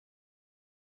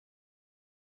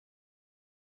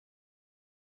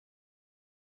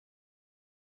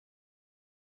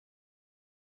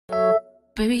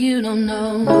Baby, you don't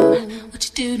know what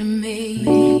you do to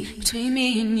me. Between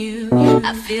me and you,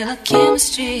 I feel a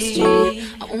chemistry.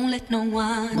 I won't let no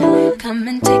one come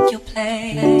and take your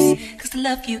place, 'cause the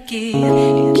love you give,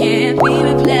 it can't be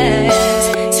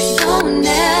replaced. See, no one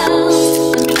else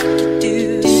can do like you do.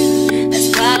 That's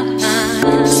why I'm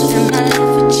spend my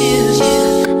life with you.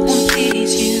 I wanna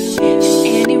please you in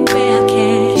any way I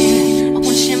can. I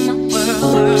wanna share my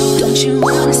world, don't you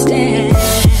understand?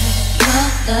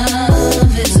 Your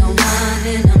love is a one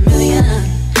in a million.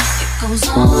 It goes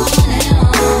on and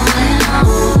on and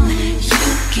on.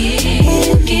 You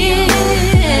give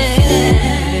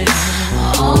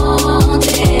all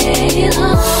day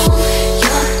long.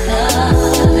 Your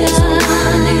love is a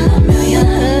one in a million.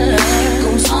 It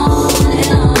goes on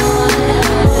and on and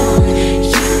on.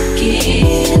 You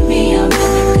give me a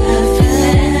really good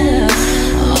feeling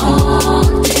all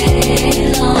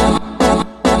day long.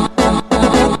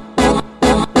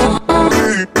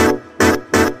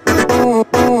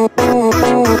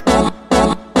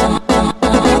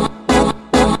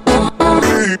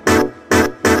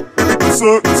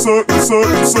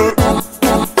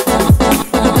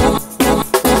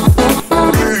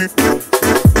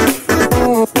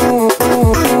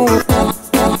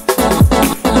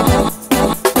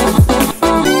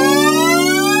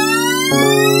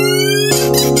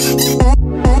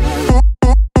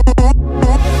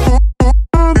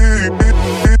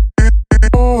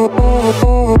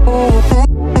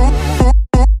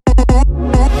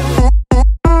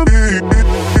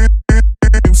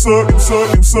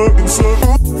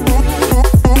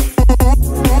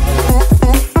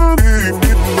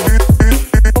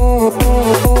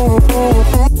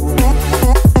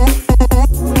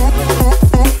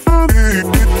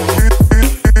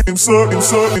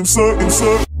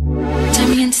 Turn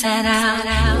me inside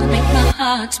out, make my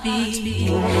heart beat.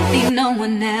 Need no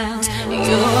one else,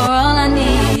 you're all I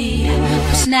need.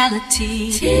 Personality,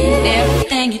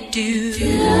 everything you do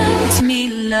makes me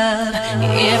love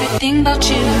everything about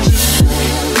you.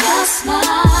 Your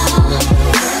smile,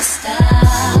 your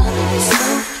style, so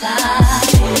fly, I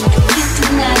can't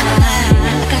deny.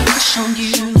 I got a crush on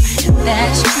you, and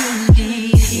that's true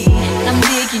indeed. I'm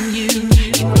digging you,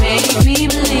 you make me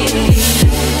believe.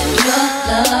 Your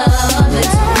love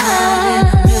is one in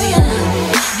a million.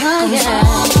 It goes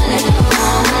on and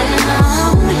on and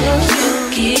on. You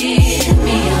give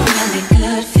me a really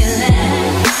good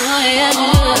feeling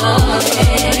all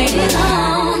day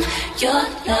long. Your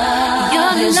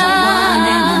love is one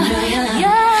in a million.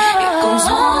 It goes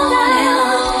on and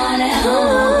on and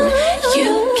on. You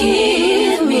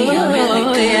give me a really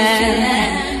good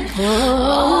feeling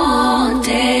all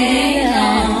day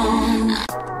long.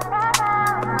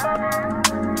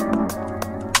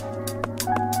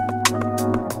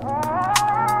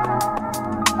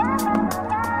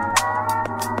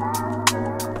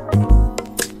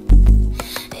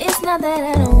 It's not that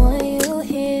I don't want you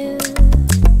here.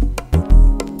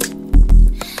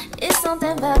 It's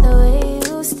something about the way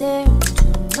you stare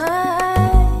into my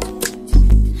eyes.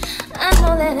 I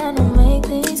know that I don't make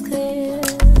things clear.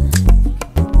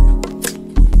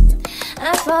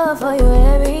 I fall for you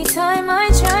every time I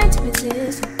try to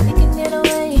resist. We can get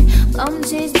away, come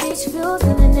chase beach views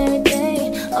and then every day.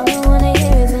 All I wanna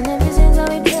hear is an ever since I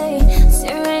replay.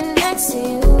 Sit right next to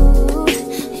you.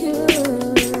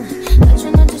 I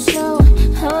try not to show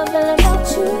how I feel about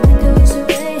you. Think I wish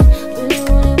away. Really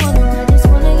wanna, I just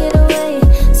wanna get away.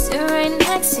 Sit right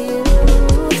next to you. I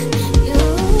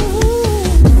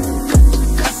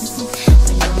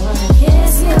don't wanna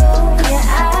kiss you. Yeah,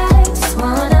 I just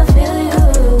wanna feel you.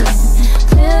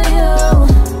 Feel you.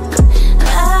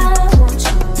 I want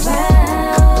you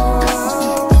around,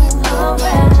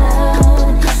 around.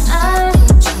 I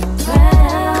want you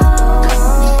around,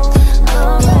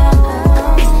 around. I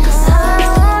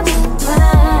want you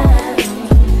around,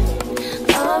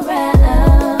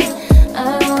 around.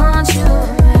 I want you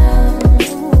around,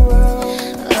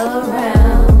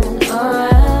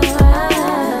 around,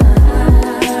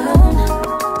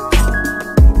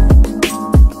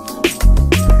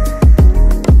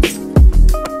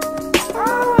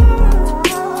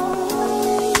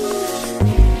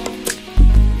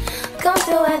 come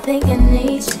through, I think I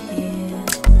need you here.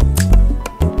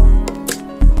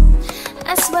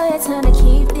 I swear it's hard to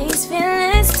keep these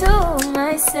feelings to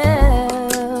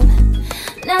myself.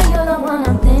 Now you're the one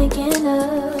I'm thinking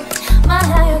of. My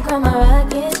higher ground, my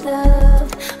rocket love.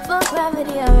 For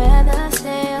gravity, I'd rather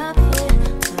stay up here.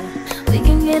 We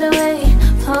can get away,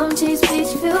 palm trees,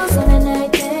 beach views on a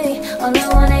night day. All I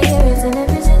wanna hear is an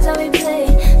visions I replay.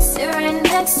 Sit right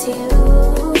next to you.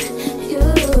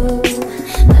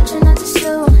 I try not to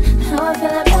show how I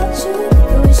feel about you. Think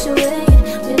I wish away.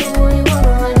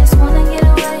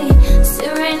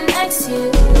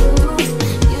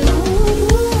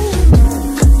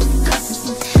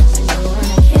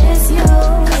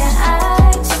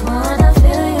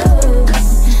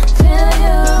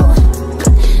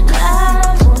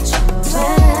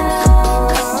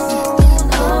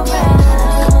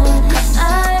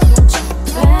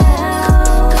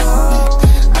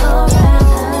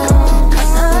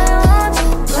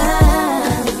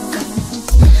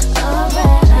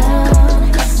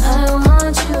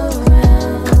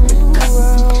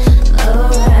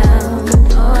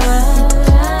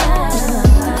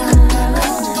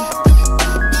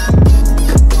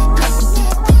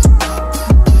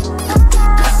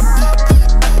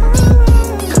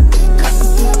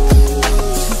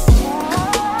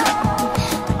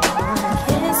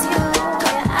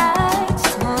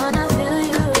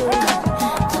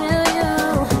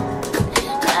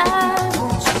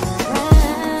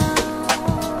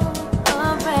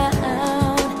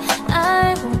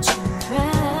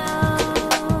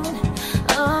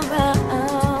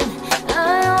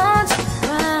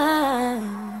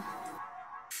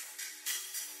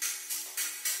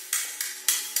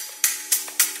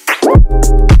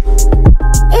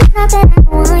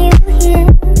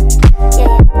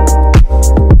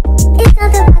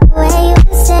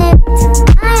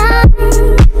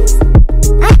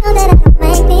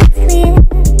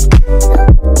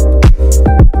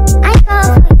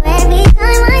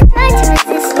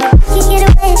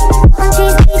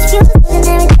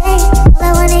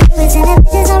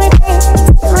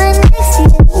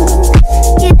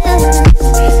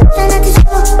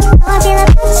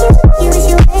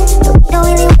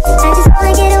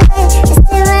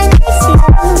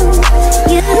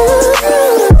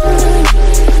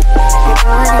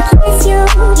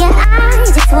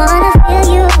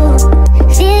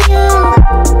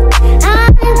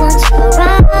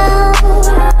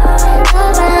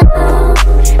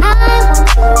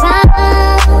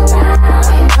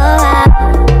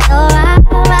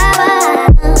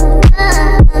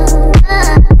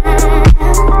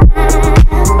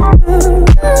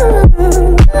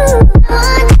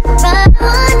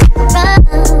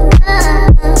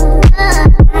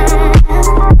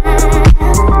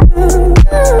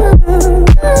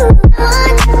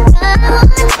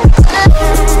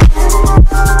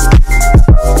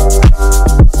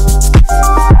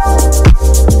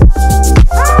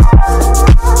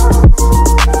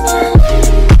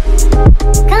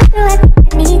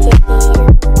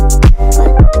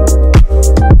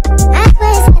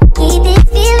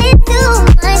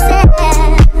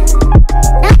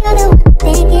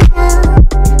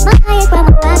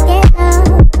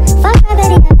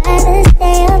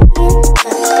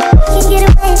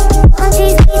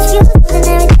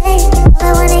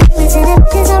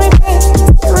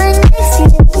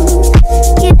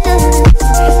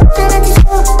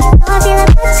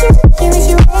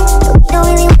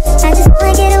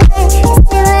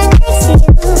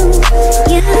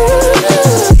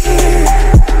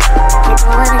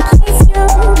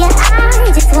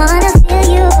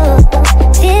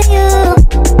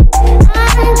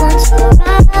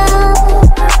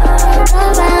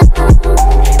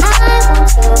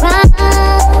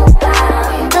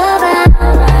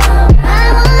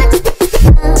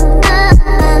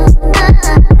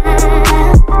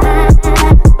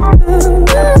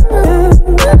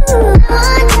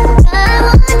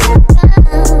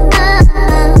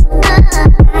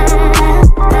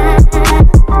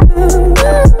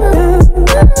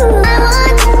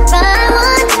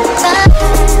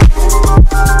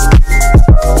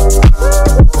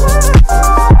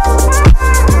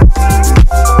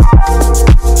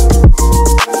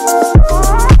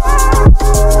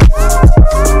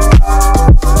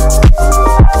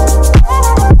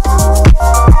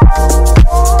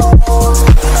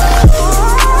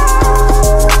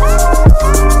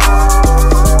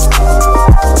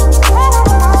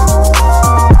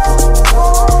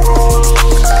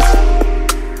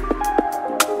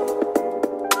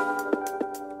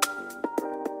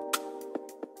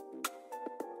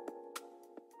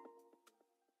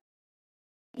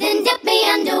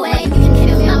 underway. You can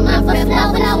feel my mind for flow,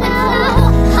 flow,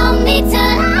 flow. Hold me till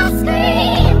I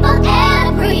scream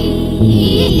forever,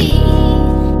 breathe,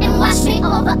 and wash me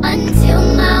over until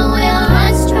my will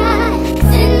runs dry.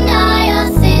 Send all your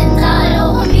sins all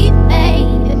over me,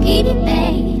 baby, baby,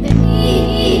 baby.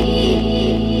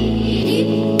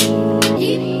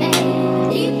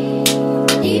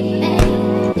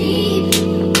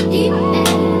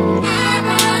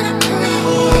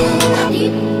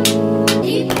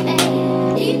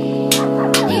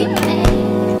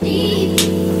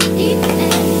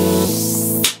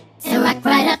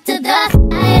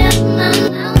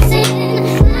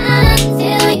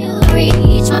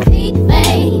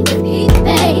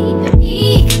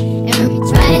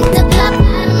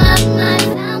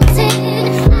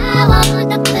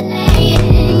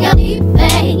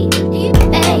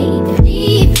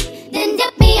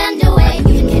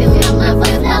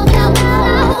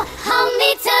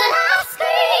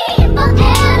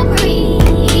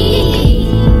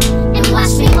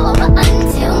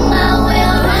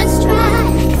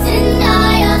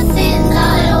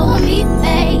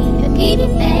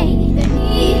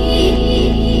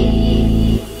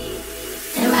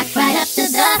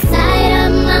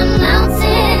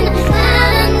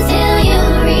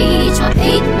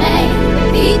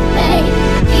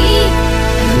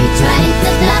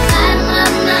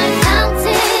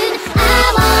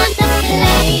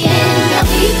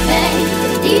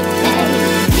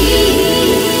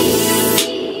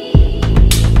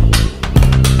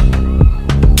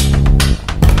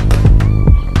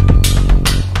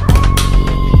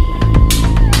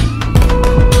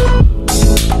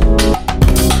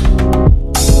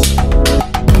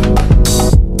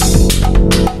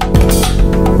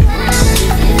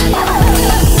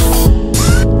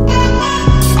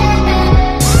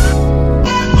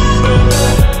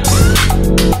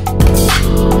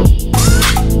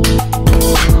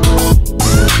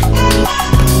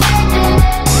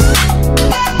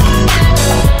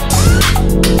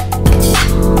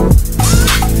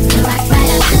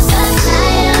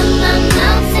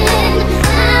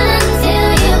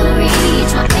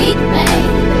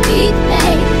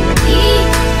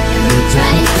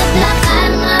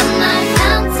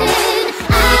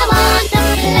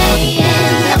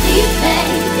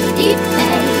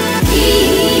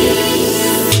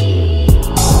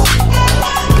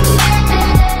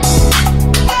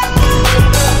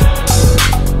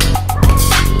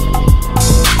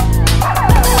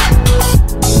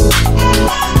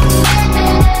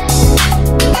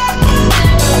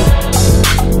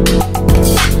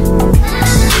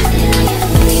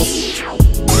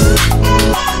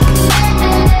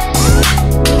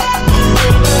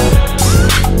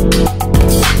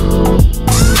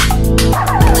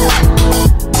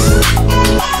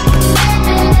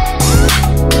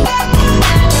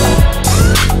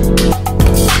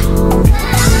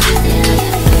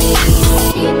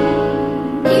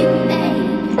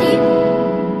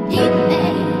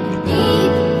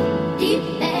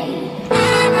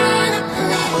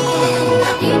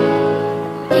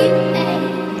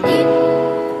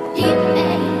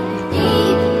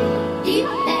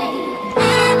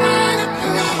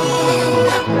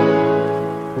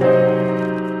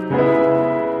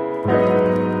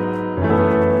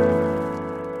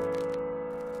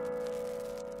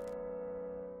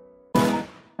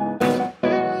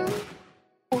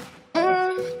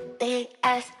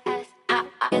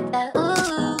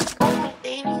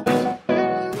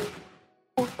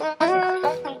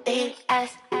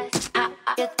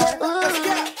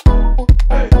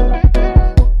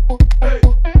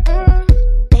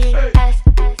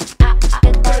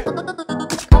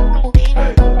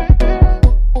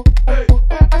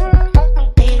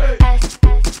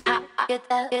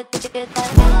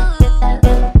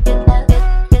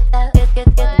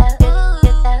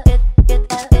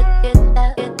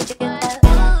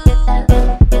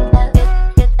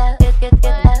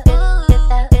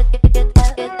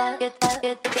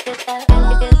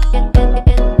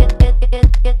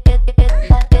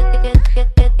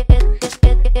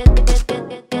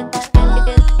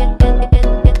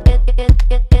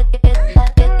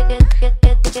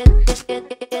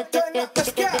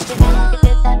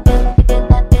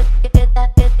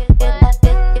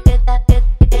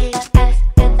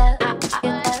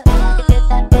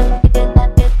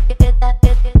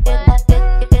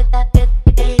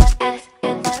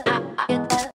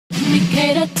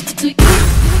 To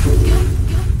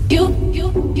you,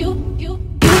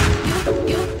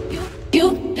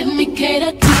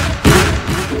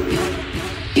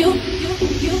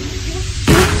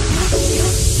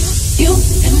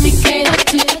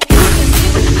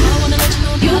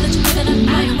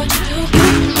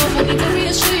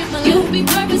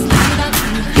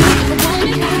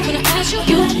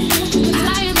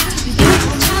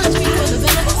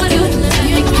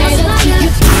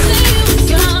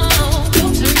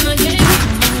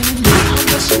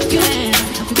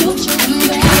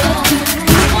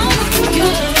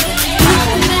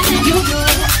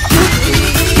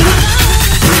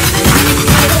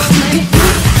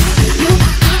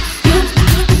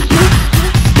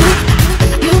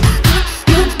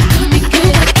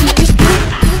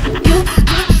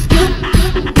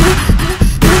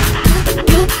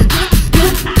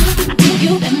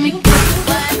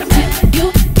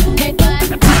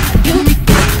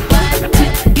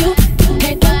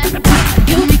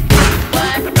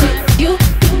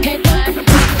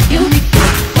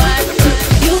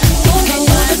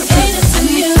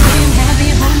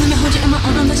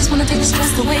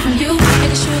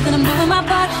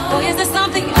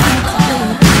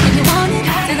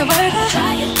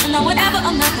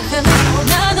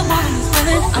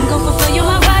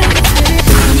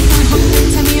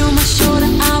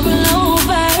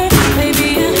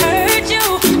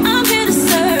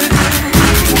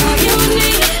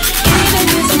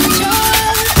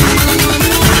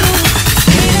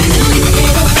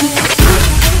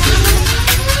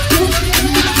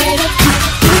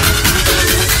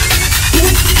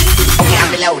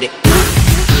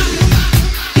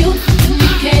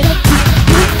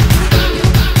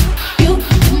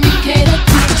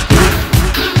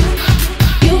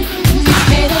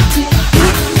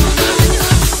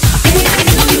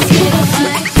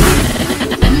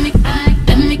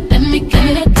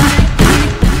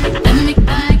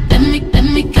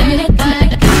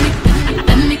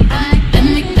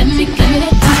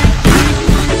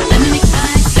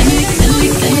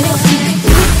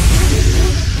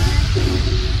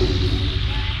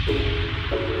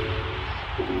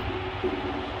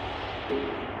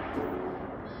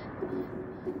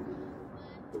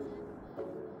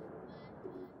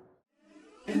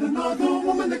 ain't another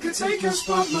woman that can take your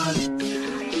spotlight.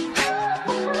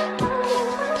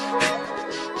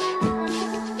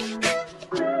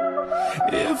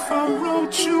 If I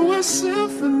wrote you a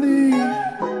symphony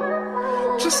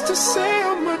just to say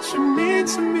how much you mean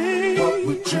to me, what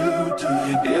would you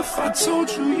do? If I told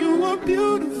you you were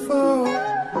beautiful,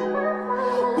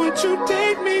 would you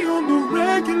date me on the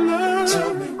regular?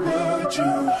 Tell me what